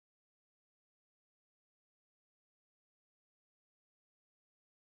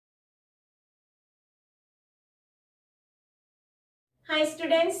Hi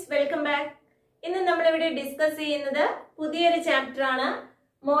students, welcome back. In the we discuss the chapter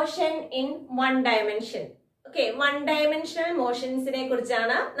motion in one dimension. Okay, one dimensional motions in a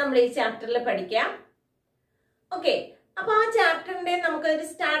chapter. Okay, now this chapter we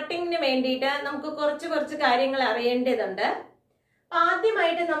starting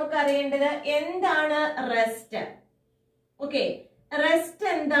rest. Okay, rest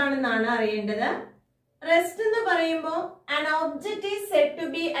rest in the parayumbo, an object is said to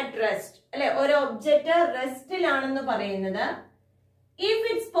be at rest. Or object rest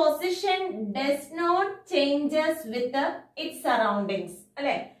if its position does not changes with its surroundings.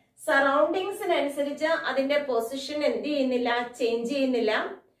 Surroundings in position change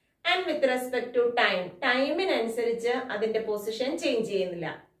and with respect to time. Time in position change.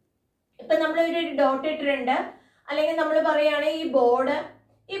 Now we dotted board.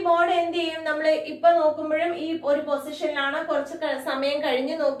 This board is in position position.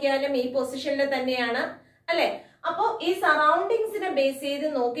 This surroundings base this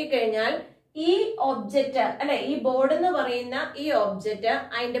object, this board this object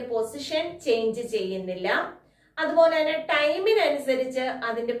and position change time in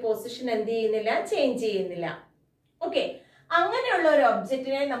position change. Okay. Object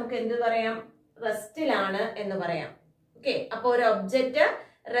rest. Okay. Object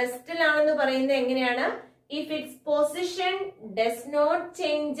rest if its position does not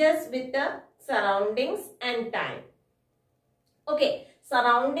changes with the surroundings and time. Okay,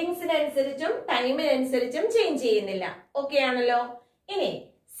 surroundings time change. Okay, analo.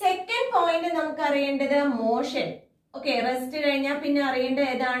 Second point motion. Okay, rest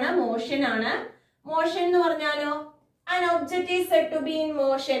motion motion an object is said to be in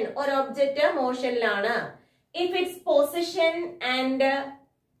motion or object motion if its position and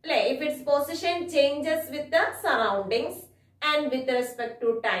if its position changes with the surroundings and with respect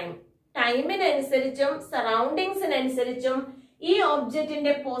to time. Time in surroundings in this object in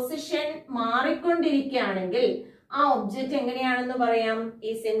the position object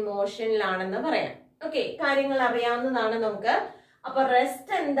is in motion. Okay, rest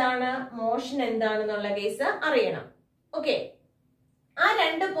and motion and okay.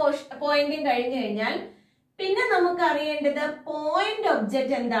 Point the point object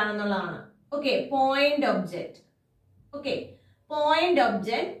okay, point object. Okay, point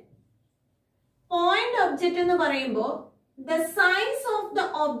object. Point object the size of the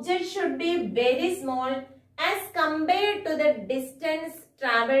object should be very small as compared to the distance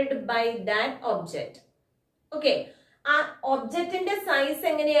travelled by that object. Okay, object in the size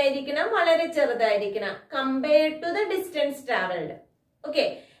compared to the distance travelled.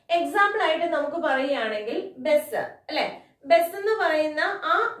 Okay. Example bus. Bus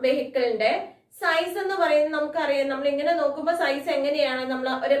vehicle size size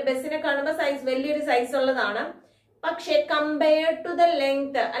size compared to the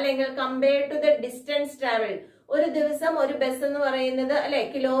length compared to the distance travel bus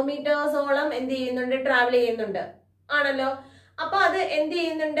kilometers travel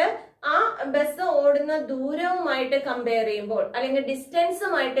bus compare distance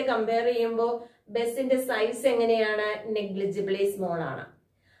compare bus size negligibly small.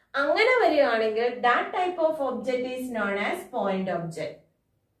 That type of object is known as point object.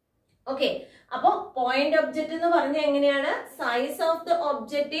 Okay, point object size of the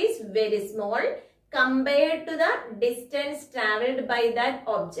object is very small compared to the distance travelled by that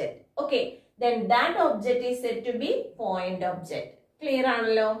object. Okay, then that object is said to be point object. Clear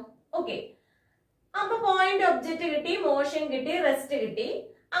analo? Okay. Point object motion rest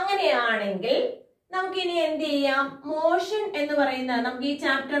motion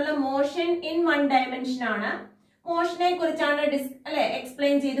chapter motion in one dimension motion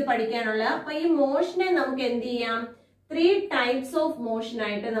explain motion three types of motion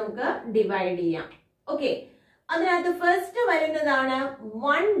divide. Okay. The first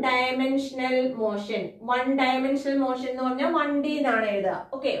one dimensional motion. One dimensional motion 1D.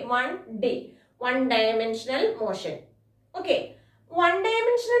 Okay, 1D. One dimensional motion. Okay. One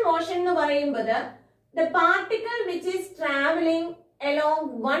dimensional motion the particle which is traveling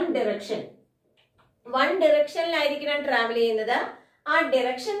along one direction. One direction travel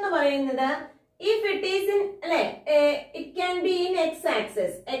direction if it is in it can be in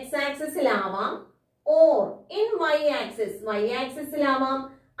x-axis. X-axis or in y-axis. Y-axis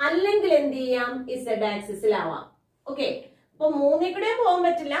z-axis. Okay.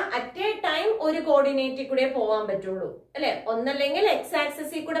 At a time one coordinate x-axis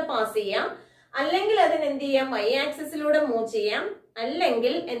pass y-axis move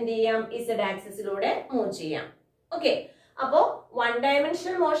z-axis move. Okay. അപ്പോ one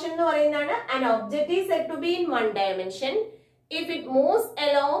dimensional motion എന്ന് പറയുന്നതാണ് an object is said to be in one dimension if it moves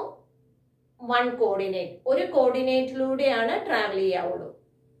along one coordinate. ഒരു കോർഡിനേറ്റിലൂടെയാണ് travel ചെയ്യാവുള്ളൂ.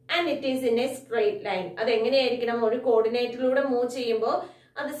 And it is in a straight line. അത് എങ്ങനെയായിരിക്കണം? ഒരു കോർഡിനേറ്റിലൂടെ move ചെയ്യുമ്പോൾ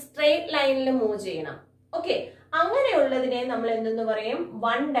അത് straight ലൈനിൽ മൂവ് ചെയ്യണം. ഓക്കെ, അങ്ങനെയുള്ളതിനെ നമ്മൾ എന്തെന്ന് പറയും?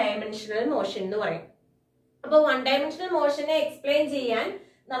 വൺ ഡയമെൻഷണൽ മോഷൻ എന്ന് പറയും. അപ്പൊ വൺ ഡയമെൻഷണൽ മോഷനെ എക്സ്പ്ലെയിൻ ചെയ്യാൻ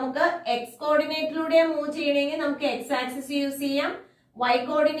നമുക്ക് എക്സ് കോർഡിനേറ്റിലൂടെ മൂവ് ചെയ്യണമെങ്കിൽ നമുക്ക് എക്സ് ആക്സിസ് യൂസ് ചെയ്യാം. വൈ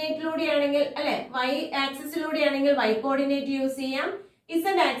കോർഡിനേറ്റിലൂടെ ആണെങ്കിൽ അല്ലെ വൈ ആക്സിസിലൂടെ ആണെങ്കിൽ വൈ കോർഡിനേറ്റ് യൂസ് ചെയ്യാം.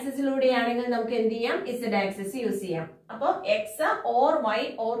 ഇസഡ് ആക്സിസിലൂടെ ആണെങ്കിൽ നമുക്ക് എന്ത് ചെയ്യാം? ഇസഡ് ആക്സിസ് യൂസ് ചെയ്യാം. അപ്പൊ X or Y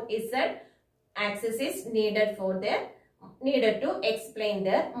or Z axis is needed to explain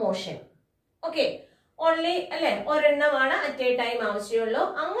the motion. Okay, only അല്ലെ ഒരെണ്ണമാണ് അറ്റ് എ ടൈം ആവശ്യമുള്ളൂ.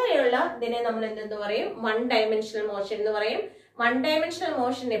 അങ്ങനെയുള്ള ഇതിനെ നമ്മൾ എന്തെന്ന് പറയും? വൺ ഡയമെൻഷണൽ മോഷൻ എന്ന് പറയും. വൺ ഡയമെൻഷണൽ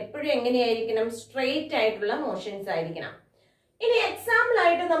മോഷൻ എപ്പോഴും എങ്ങനെയായിരിക്കണം? സ്ട്രെയിറ്റ് ആയിട്ടുള്ള മോഷൻസ് ആയിരിക്കണം. ഇനി എക്സാമ്പിൾ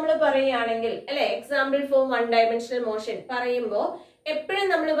ആയിട്ട് നമ്മൾ പറയുകയാണെങ്കിൽ അല്ലെ, example for one dimensional motion പറയുമ്പോൾ എപ്പോഴും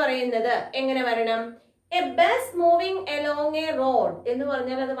നമ്മൾ പറയുന്നത് എങ്ങനെ വരണം? A bus moving along A road എന്ന്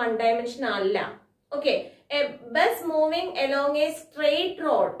പറഞ്ഞാൽ അത് വൺ ഡയമെൻഷൻ അല്ല. Okay, A bus moving along A straight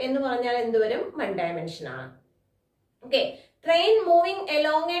road എന്ന് പറഞ്ഞാൽ എന്തുവരും? വൺ ഡയമെൻഷൻ ആണ്. Okay, train moving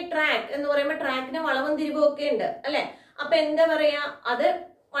along A track എന്ന് പറയുമ്പോൾ ട്രാക്കിന് വളവും തിരിവും ഒക്കെ ഉണ്ട് അല്ലെ. അപ്പൊ എന്താ പറയാ? അത്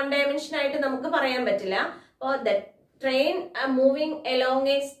വൺ ഡയമെൻഷൻ ആയിട്ട് നമുക്ക് പറയാൻ പറ്റില്ല. അപ്പോ the train moving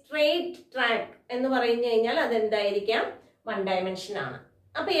along A straight track എന്ന് പറഞ്ഞു കഴിഞ്ഞാൽ അത് എന്തായിരിക്കാം? വൺ ഡയമെൻഷൻ ആണ്.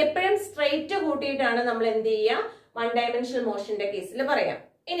 അപ്പൊ എപ്പോഴും സ്ട്രെയിറ്റ് കൂട്ടിയിട്ടാണ് നമ്മൾ എന്ത് ചെയ്യുക? വൺ ഡയമെൻഷണൽ മോഷന്റെ കേസിൽ പറയാം.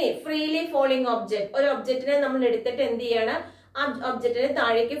 ഇനി ഫ്രീലി ഫോളിംഗ് ഒബ്ജക്ട്, ഒരു ഒബ്ജക്റ്റിനെ നമ്മൾ എടുത്തിട്ട് എന്ത് ചെയ്യാണ്? ആ ഒബ്ജക്റ്റിനെ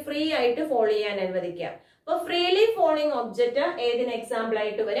താഴേക്ക് ഫ്രീ ആയിട്ട് ഫോൾ ചെയ്യാൻ അനുവദിക്കുക. അപ്പൊ ഫ്രീലി ഫോളിംഗ് ഒബ്ജക്റ്റ് ഏതിന് എക്സാമ്പിൾ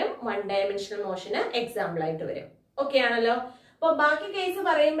ആയിട്ട് വരും? വൺ ഡയമെൻഷണൽ മോഷന് എക്സാമ്പിൾ ആയിട്ട് വരും. ഓക്കെ ആണല്ലോ. അപ്പൊ ബാക്കി കേസ്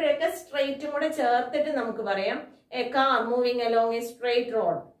പറയുമ്പോഴൊക്കെ സ്ട്രെയിറ്റും കൂടെ ചേർത്തിട്ട് നമുക്ക് പറയാം. A car moving along A straight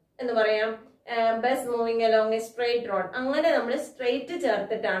road എന്ന് പറയാം. Bus moving along A straight road. അങ്ങനെ നമ്മൾ സ്ട്രെയിറ്റ്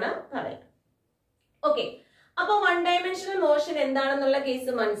ചേർത്തിട്ടാണ് പറയുക. ഓക്കെ, അപ്പൊ വൺ ഡയമെൻഷണൽ മോഷൻ എന്താണെന്നുള്ള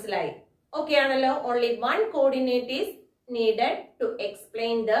കേസ് മനസ്സിലായി. ഓക്കെ ആണല്ലോ. Only one coordinate is needed to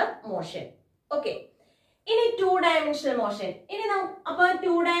explain the motion. Okay, ഇനി ടു ഡയമെൻഷണൽ മോഷൻ. ഇനി അപ്പൊ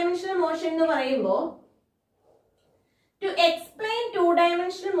ടു ഡയമെൻഷണൽ മോഷൻ എന്ന് പറയുമ്പോൾ to explain two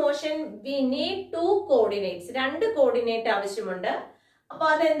dimensional motion we need two coordinates. രണ്ട് കോർഡിനേറ്റ് ആവശ്യമുണ്ട്. അപ്പൊ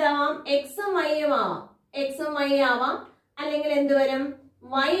അതെന്താവാം? എക്സും വൈയും ആവാം. എക്സും വൈ ആവാം, അല്ലെങ്കിൽ എന്ത് വരും?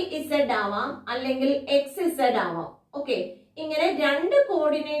 വൈ ഇസഡ് ആവാം, അല്ലെങ്കിൽ എക്സ് ഇസഡ് ആവാം. ഓക്കെ, ഇങ്ങനെ രണ്ട്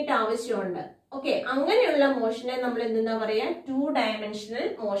കോർഡിനേറ്റ് ആവശ്യമുണ്ട്. ഓക്കെ, അങ്ങനെയുള്ള മോഷനെ നമ്മൾ എന്താ പറയാ? ടു ഡയമെൻഷണൽ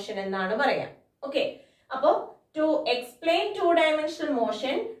മോഷൻ എന്നാണ് പറയാ. ഓക്കെ, അപ്പൊ to explain two dimensional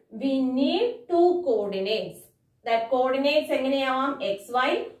motion we need two coordinates. That coordinates എങ്ങനെയാവാം? X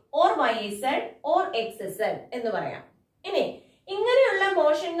Y or Y Z or X Z എന്ന് പറയാം. ഇനി ഇങ്ങനെയുള്ള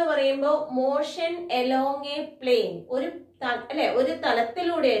മോഷൻ എന്ന് പറയുമ്പോൾ മോഷൻ എലോങ് എ പ്ലെയിൻ, ഒരു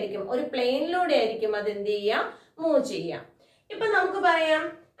തലത്തിലൂടെ ആയിരിക്കും, ഒരു പ്ലെയിനിലൂടെ ആയിരിക്കും അത് എന്ത് ചെയ്യുക? മൂവ് ചെയ്യാം. ഇപ്പൊ നമുക്ക് പറയാം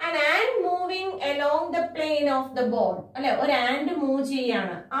an ant moving along the plane of the board. അല്ലെ, ഒരു ആന്റ് മൂവ്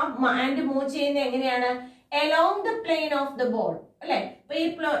ചെയ്യാണ്. ആ ആന്റ് മൂവ് ചെയ്യുന്നത് എങ്ങനെയാണ്? along the plane of the board. അല്ലെ,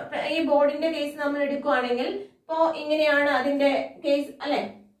 ഇപ്പൊ ഈ ബോർഡിന്റെ കേസ് നമ്മൾ എടുക്കുവാണെങ്കിൽ ഇപ്പോ ഇങ്ങനെയാണ് അതിന്റെ കേസ് അല്ലെ.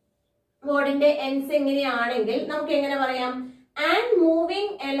 ബോർഡിന്റെ എൻഡ്സ് എങ്ങനെയാണെങ്കിൽ നമുക്ക് എങ്ങനെ പറയാം? ആൻഡ്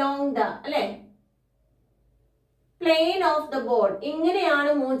മൂവിംഗ് അലോങ് ദ അല്ലെ പ്ലെയിൻ ഓഫ് ദ ബോർഡ്.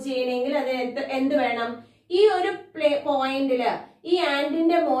 ഇങ്ങനെയാണ് മൂവ് ചെയ്യണമെങ്കിൽ അത് എന്ത് വേണം? ഈ ഒരു പോയിന്റില് ഈ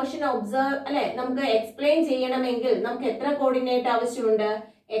ആൻഡിന്റെ മോഷൻ ഒബ്സർവ് അല്ലെ നമുക്ക് എക്സ്പ്ലെയിൻ ചെയ്യണമെങ്കിൽ നമുക്ക് എത്ര കോർഡിനേറ്റ് ആവശ്യമുണ്ട്?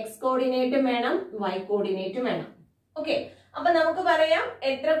 എക്സ് കോർഡിനേറ്റും വേണം, വൈ കോർഡിനേറ്റും വേണം. ഓക്കെ, അപ്പൊ നമുക്ക് പറയാം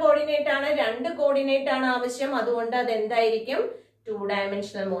എത്ര കോർഡിനേറ്റ് ആണ്? രണ്ട് കോർഡിനേറ്റ് ആണ് ആവശ്യം. അതുകൊണ്ട് അത് എന്തായിരിക്കും? ടു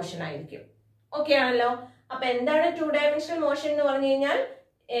ഡയമെൻഷണൽ മോഷൻ ആയിരിക്കും. ഓക്കെ ആണല്ലോ. അപ്പൊ എന്താണ് ടു ഡയമെൻഷണൽ മോഷൻ എന്ന് പറഞ്ഞു കഴിഞ്ഞാൽ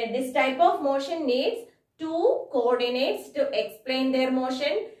this type of motion needs to coordinates to explain there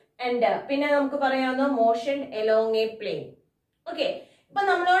motion. And പിന്നെ നമുക്ക് പറയാവുന്ന motion along A plain. Okay, ഇപ്പൊ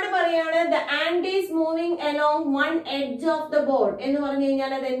നമ്മളോട് പറയാണ് the and is moving along one edge of the board എന്ന് പറഞ്ഞു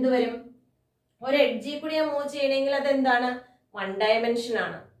കഴിഞ്ഞാൽ അത് എന്ത് വരും? ഒരു എഡ്ജിൽ കൂടി മൂവ് ചെയ്യണമെങ്കിൽ അത് എന്താണ്? വൺ ഡയമെൻഷൻ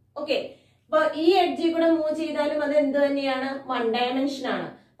ആണ്. ഓക്കെ, അപ്പൊ ഈ എഡ്ജിൽ കൂടെ മൂവ് ചെയ്താലും അത് എന്ത് തന്നെയാണ്? വൺ ഡയമെൻഷൻ ആണ്.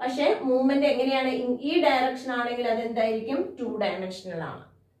 പക്ഷെ മൂവ്മെന്റ് എങ്ങനെയാണ്? ഈ ഡയറക്ഷൻ ആണെങ്കിൽ അത് എന്തായിരിക്കും? ടു ഡയമെൻഷണൽ ആണ്.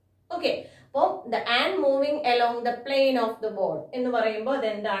 ഓക്കെ, അപ്പൊ the and moving along the plain of the board എന്ന് പറയുമ്പോൾ അത്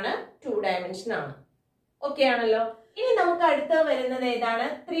എന്താണ്? ടു ഡയമെൻഷൻ ആണ്. ഓക്കെ ആണല്ലോ. ഇനി നമുക്ക് അടുത്ത വരുന്നത് ഏതാണ്?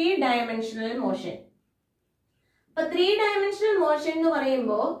 Three dimensional motion. അപ്പൊ ത്രീ ഡയമെൻഷണൽ മോഷൻ എന്ന്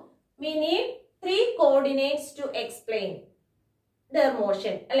പറയുമ്പോൾ we need three coordinates to explain the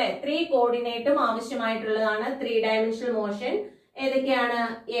motion. അല്ലെ, ത്രീ കോർഡിനേറ്റും ആവശ്യമായിട്ടുള്ളതാണ് ത്രീ ഡയമെൻഷണൽ മോഷൻ. ഏതൊക്കെയാണ്?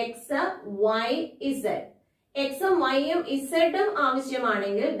 X Y Z. എക്സും വൈയും ഇസഡും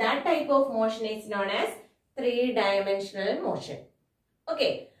ആവശ്യമാണെങ്കിൽ that type of motion is known as 3-dimensional motion. Okay,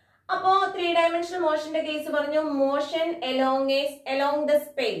 അപ്പോ 3-dimensional മോഷന്റെ case പറഞ്ഞു, motion along the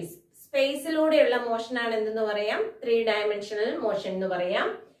സ്പേസിലൂടെയുള്ള motion ആണ് എന്തെന്ന് പറയാം, 3-dimensional motion എന്ന് പറയാം.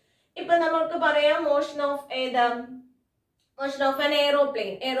 ഇപ്പൊ നമുക്ക് പറയാം motion of motion of an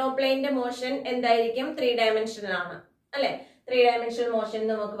എയ്റോപ്ലെയിന്റെ motion എന്തായിരിക്കും, 3-dimensional ആണ് അല്ലെ. 3-dimensional മോഷൻ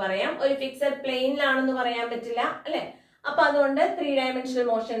നമുക്ക് പറയാം. ഒരു ഫിക്സഡ് പ്ലെയിനിലാണെന്ന് പറയാൻ പറ്റില്ല അല്ലെ. അപ്പൊ അതുകൊണ്ട് 3-dimensional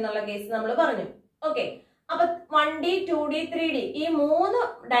മോഷൻ എന്നുള്ള കേസ് നമ്മൾ പറഞ്ഞു. ഓക്കെ, അപ്പൊ 1D 2D 3D ഈ 3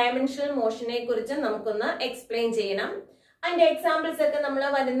 ഡയമെൻഷണൽ മോഷനെ കുറിച്ച് നമുക്കൊന്ന് എക്സ്പ്ലെയിൻ ചെയ്യണം. അതിന്റെ എക്സാമ്പിൾസ് ഒക്കെ നമ്മൾ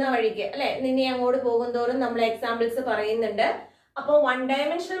വരുന്ന വഴിക്ക് അല്ലെ, നിന്നെ അങ്ങോട്ട് പോകുന്തോറും നമ്മൾ എക്സാമ്പിൾസ് പറയുന്നുണ്ട്. അപ്പോൾ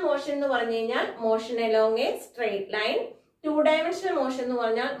 1-dimensional മോഷൻ എന്ന് പറഞ്ഞു കഴിഞ്ഞാൽ motion along a straight line, 2-dimensional motion എന്ന്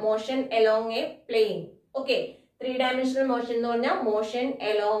പറഞ്ഞാൽ motion along a plane. Okay, 3-dimensional motion എന്ന് പറഞ്ഞാൽ മോഷൻ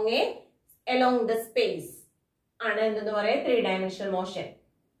along the space ആണ് എന്തെന്ന് പറയാം 3-dimensional മോഷൻ.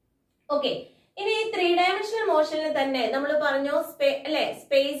 ഓക്കെ, ഇനി ഈ 3-dimensional മോഷനിൽ തന്നെ നമ്മൾ പറഞ്ഞു അല്ലെ,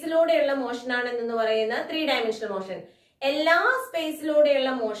 സ്പേസിലൂടെയുള്ള മോഷൻ ആണ് എന്ന് പറയുന്ന 3-dimensional മോഷൻ. എല്ലാ സ്പേസിലൂടെയുള്ള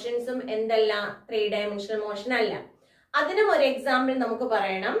മോഷൻസും എന്തല്ല, 3-dimensional മോഷൻ അല്ല. അതിനും ഒരു എക്സാമ്പിൾ നമുക്ക്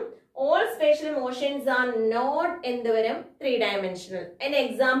പറയണം. All spatial motions are not എന്തുവരും 3-dimensional. അതിന്റെ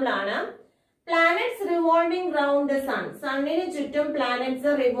എക്സാമ്പിൾ ആണ് planets revolving round the sun. സണ്ണിന് ചുറ്റും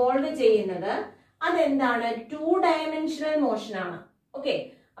പ്ലാനറ്റ്സ് റിവോൾവ് ചെയ്യുന്നത് അതെന്താണ്, 2-dimensional മോഷൻ ആണ്. ഓക്കെ,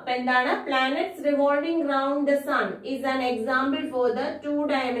 അപ്പൊ എന്താണ്, planets revolving round the sun is an example for the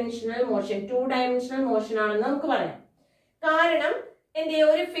 2-dimensional motion. 2-dimensional motion ആണെന്ന് നമുക്ക് പറയാം. കാരണം എന്ത്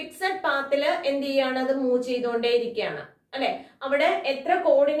ചെയ്യുക, ഒരു ഫിക്സഡ് പാത്തിൽ എന്ത് ചെയ്യാണ്, അത് മൂവ് ചെയ്തുകൊണ്ടേ ഇരിക്കുകയാണ് അല്ലെ. അവിടെ എത്ര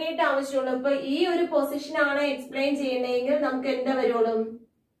കോർഡിനേറ്റ് ആവശ്യമുള്ളൂ. ഇപ്പൊ ഈ ഒരു പൊസിഷൻ ആണ് എക്സ്പ്ലെയിൻ ചെയ്യണമെങ്കിൽ നമുക്ക് എന്താ വരുള്ളൂ,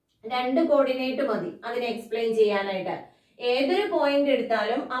 2 കോർഡിനേറ്റ് മതി അതിനെ എക്സ്പ്ലെയിൻ ചെയ്യാനായിട്ട്. ഏതൊരു പോയിന്റ്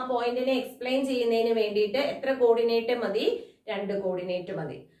എടുത്താലും ആ പോയിന്റിനെ എക്സ്പ്ലെയിൻ ചെയ്യുന്നതിന് വേണ്ടിയിട്ട് എത്ര കോർഡിനേറ്റ് മതി, 2 കോർഡിനേറ്റ്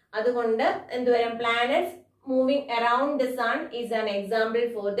മതി. അതുകൊണ്ട് എന്തുവരും, planets moving around the sun is an example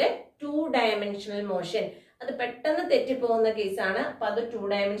for the 2-dimensional motion. അത് പെട്ടെന്ന് തെറ്റിപ്പോകുന്ന കേസാണ്. അപ്പൊ അത്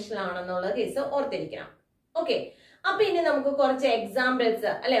 2-dimensional ആണെന്നുള്ള കേസ് ഓർത്തിരിക്കണം. ഓക്കെ, അപ്പൊ ഇനി നമുക്ക് കുറച്ച് എക്സാമ്പിൾസ്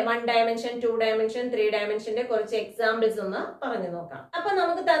അല്ലെ, 1 dimension 2 dimension 3 dimensionന്റെ കുറച്ച് എക്സാമ്പിൾസ് ഒന്ന് പറഞ്ഞു നോക്കാം. അപ്പൊ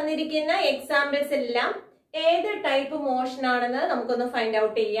നമുക്ക് തന്നിരിക്കുന്ന എക്സാമ്പിൾസ് എല്ലാം ഏത് ടൈപ്പ് മോഷൻ ആണെന്ന് നമുക്കൊന്ന് ഫൈൻഡ്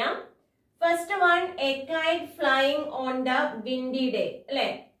ഔട്ട് ചെയ്യാം. First one, A KITE flying on the windy day അല്ലെ.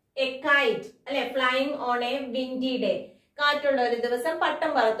 എ കൈറ്റ് അല്ലെ flying on A windy day. കാറ്റുള്ള ഒരു ദിവസം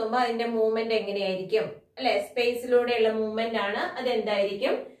പട്ടം പറത്തുമ്പോ അതിന്റെ മൂവ്മെന്റ് എങ്ങനെയായിരിക്കും അല്ലെ, സ്പേസിലൂടെയുള്ള മൂവ്മെന്റ് ആണ്.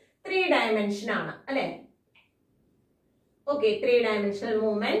 അതെന്തായിരിക്കും, 3-dimension ആണ് അല്ലെ. Okay, 3-dimensional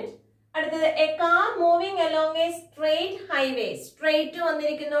movement. അടുത്തത്, A car moving along A straight highway. Straight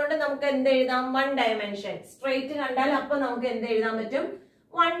വന്നിരിക്കുന്നതുകൊണ്ട് നമുക്ക് എന്ത് എഴുതാം, 1 dimension. സ്ട്രെയിറ്റ് കണ്ടാൽ അപ്പൊ നമുക്ക് എന്ത് എഴുതാൻ പറ്റും,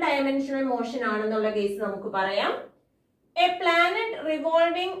 1-dimensional മോഷൻ ആണെന്നുള്ള കേസ് നമുക്ക് പറയാം. A planet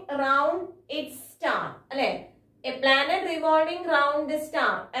revolving round it's star അല്ലെ. A planet revolving round the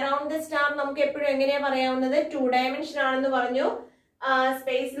star. Around the star നമുക്ക് എപ്പോഴും എങ്ങനെയാ പറയാവുന്നത്, 2-dimension ആണെന്ന് പറഞ്ഞു.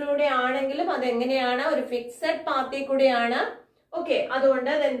 സ്പേസിലൂടെ ആണെങ്കിലും അതെങ്ങനെയാണ്, ഒരു ഫിക്സഡ് പാത്തിൽ കൂടെയാണ്. ഓക്കെ, അതുകൊണ്ട്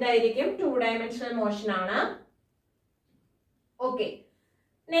അത് എന്തായിരിക്കും, 2-dimensional മോഷൻ ആണ്. Okay,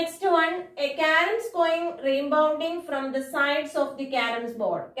 next one, A carroms going rebounding from the sides of the carroms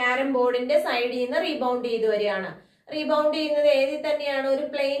board. കാരം ബോർഡിന്റെ സൈഡിൽ നിന്ന് റീബൗണ്ട് ചെയ്ത് വരികയാണ്. റീബൗണ്ട് ചെയ്യുന്നത് ഏതിൽ തന്നെയാണ്, ഒരു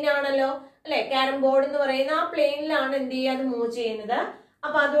പ്ലെയിൻ ആണല്ലോ അല്ലെ. കാരം ബോർഡ് എന്ന് പറയുന്ന ആ പ്ലെയിനിലാണ് എന്ത് ചെയ്യുക, അത് മൂവ് ചെയ്യുന്നത്.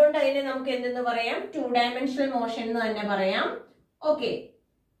 അപ്പൊ അതുകൊണ്ട് അതിനെ നമുക്ക് എന്തെന്ന് പറയാം, 2-dimensional മോഷൻ എന്ന് തന്നെ പറയാം. Okay,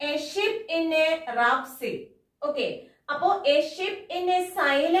 A ship in A rough see. Okay, അപ്പോ A ship in A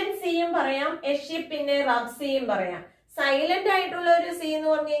silent സീയും പറയാം, A ship in A rough സീയും പറയാം. സൈലന്റ് ആയിട്ടുള്ള ഒരു സീ എന്ന്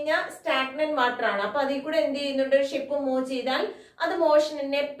പറഞ്ഞു കഴിഞ്ഞാൽ സ്റ്റാഗ്നന്റ് വാട്ടർ ആണ്. അപ്പൊ അതിൽ കൂടെ എന്ത് ചെയ്യുന്നുണ്ട്, ഷിപ്പ് മൂവ് ചെയ്താൽ അത് മോഷൻ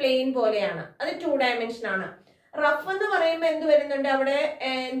ഇൻ എ പ്ലെയിൻ പോലെയാണ്. അത് 2-dimension ആണ്. റഫ് എന്ന് പറയുമ്പോൾ എന്ത് വരുന്നുണ്ട്, അവിടെ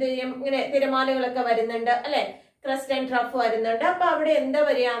എന്ത് ചെയ്യും, ഇങ്ങനെ തിരമാലകളൊക്കെ വരുന്നുണ്ട് അല്ലെ, ക്രസ്റ്റ് ആൻഡ് റഫ് വരുന്നുണ്ട്. അപ്പൊ അവിടെ എന്താ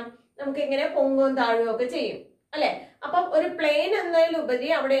വരിക, നമുക്ക് ഇങ്ങനെ പൊങ്ങും താഴുകയും ഒക്കെ ചെയ്യും അല്ലെ. അപ്പൊ ഒരു പ്ലെയിൻ എന്നതിലുപരി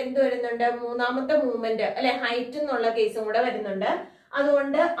അവിടെ എന്ത് വരുന്നുണ്ട്, മൂന്നാമത്തെ മൂവ്മെന്റ് അല്ലെ, ഹൈറ്റ് എന്നുള്ള കേസും കൂടെ വരുന്നുണ്ട്.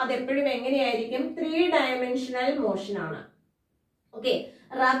 അതുകൊണ്ട് അതെപ്പോഴും എങ്ങനെയായിരിക്കും, 3-dimensional മോഷൻ ആണ്. ഓക്കെ,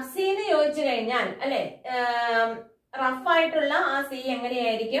 റഫ് സീ എന്ന് ചോദിച്ചു കഴിഞ്ഞാൽ അല്ലെ, റഫ് ആയിട്ടുള്ള ആ സീ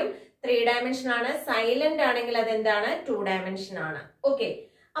എങ്ങനെയായിരിക്കും, 3-dimension ആണ്. സൈലന്റ് ആണെങ്കിൽ അതെന്താണ്, 2-dimension ആണ്. ഓക്കെ,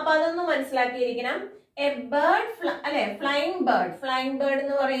 അപ്പൊ അതൊന്നും മനസ്സിലാക്കിയിരിക്കണം. എ ബേർഡ് അല്ലെ, ഫ്ലൈയിങ് ബേർഡ്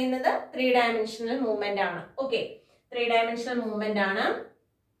എന്ന് പറയുന്നത് 3-dimensional മൂവ്മെന്റ് ആണ്. ഓക്കെ, 3-dimensional മൂവ്മെന്റ് ആണ്.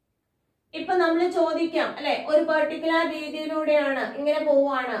 ഇപ്പൊ നമ്മൾ ചോദിക്കാം അല്ലെ, ഒരു പെർട്ടിക്കുലർ രീതിയിലൂടെയാണ് ഇങ്ങനെ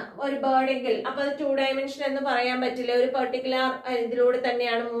പോവാണ് ഒരു ബേർഡ് എങ്കിൽ അപ്പൊ അത് 2-dimension എന്ന് പറയാൻ പറ്റില്ല. ഒരു പെർട്ടിക്കുലർ ഇതിലൂടെ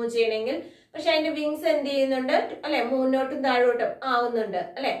തന്നെയാണ് മൂവ് ചെയ്യണമെങ്കിൽ. പക്ഷെ അതിന്റെ വിങ്സ് എന്ത് ചെയ്യുന്നുണ്ട് അല്ലെ, മുന്നോട്ടും താഴോട്ടും ആവുന്നുണ്ട്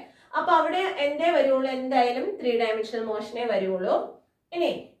അല്ലെ. അപ്പൊ അവിടെ എന്തേ വരുള്ളൂ, എന്തായാലും 3 dimensional മോഷനെ വരുള്ളൂ.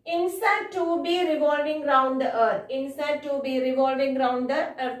 ഇനി INSAT 2b revolving round earth. INSAT 2b revolving round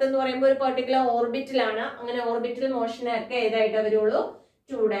earth എന്ന് പറയുമ്പോൾ ഒരു പെർട്ടിക്കുലർ ഓർബിറ്റിലാണ്. അങ്ങനെ ഓർബിറ്റൽ മോഷനൊക്കെ ഏതായിട്ട് വരുള്ളൂ,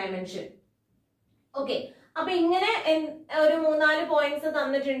 2 dimension. ഓക്കെ, അപ്പൊ ഇങ്ങനെ ഒരു 3-4 പോയിന്റ്സ്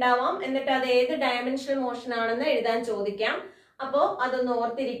തന്നിട്ടുണ്ടാവാം. എന്നിട്ട് അത് ഏത് ഡയമെൻഷണൽ മോഷൻ ആണെന്ന് എഴുതാൻ ചോദിക്കാം. അപ്പോ അതൊന്ന്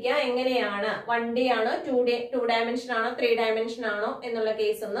ഓർത്തിരിക്കുക. എങ്ങനെയാണ്, 1D ആണോ, 2 dimension ആണോ, 3 dimension ആണോ എന്നുള്ള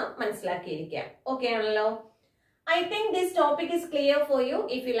കേസ് ഒന്ന് മനസ്സിലാക്കിയിരിക്കുക. ഓക്കെ ആണല്ലോ. I think this topic is clear for you.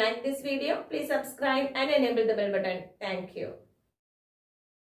 If you like this video, please subscribe and enable the bell button. Thank you.